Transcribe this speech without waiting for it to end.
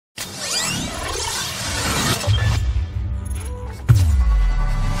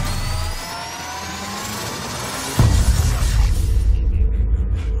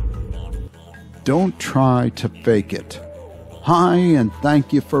Don't try to fake it. Hi, and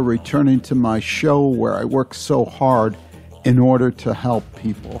thank you for returning to my show where I work so hard in order to help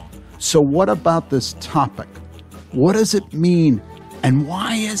people. So what about this topic? What does it mean, and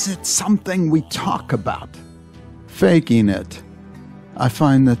why is it something we talk about? Faking it. I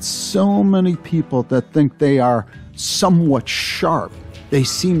find that so many people that think they are somewhat sharp, they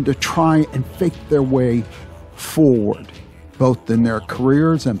seem to try and fake their way forward, both in their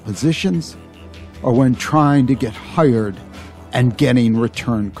careers and positions, or when trying to get hired and getting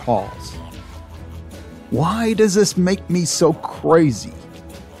return calls. Why does this make me so crazy?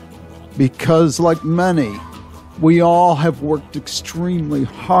 Because like many, we all have worked extremely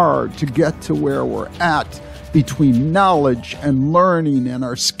hard to get to where we're at between knowledge and learning and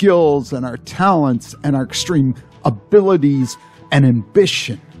our skills and our talents and our extreme abilities and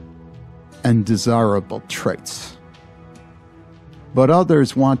ambition and desirable traits. But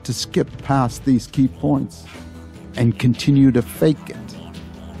others want to skip past these key points and continue to fake it.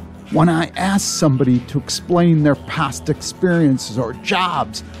 When I ask somebody to explain their past experiences or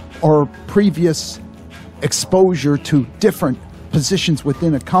jobs or previous exposure to different positions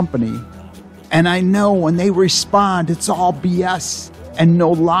within a company, and I know when they respond it's all BS and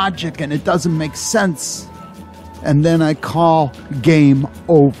no logic and it doesn't make sense, and then I call game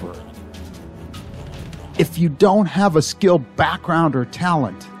over. If you don't have a skill, background, or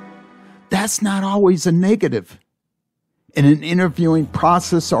talent, that's not always a negative. In an interviewing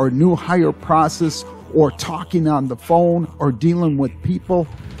process or a new hire process or talking on the phone or dealing with people,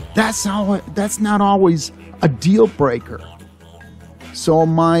 that's not always a deal breaker. So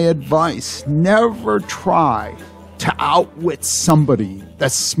my advice, never try to outwit somebody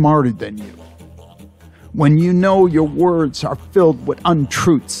that's smarter than you. When you know your words are filled with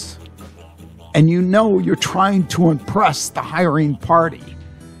untruths, and you know you're trying to impress the hiring party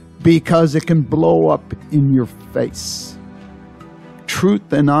because it can blow up in your face.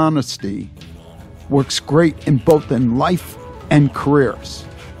 Truth and honesty works great in both in life and careers.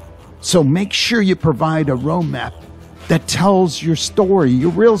 So make sure you provide a roadmap that tells your story,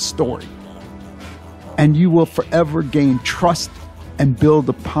 your real story. And you will forever gain trust and build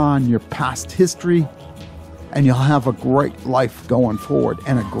upon your past history, and you'll have a great life going forward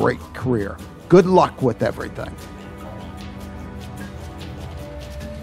and a great career. Good luck with everything.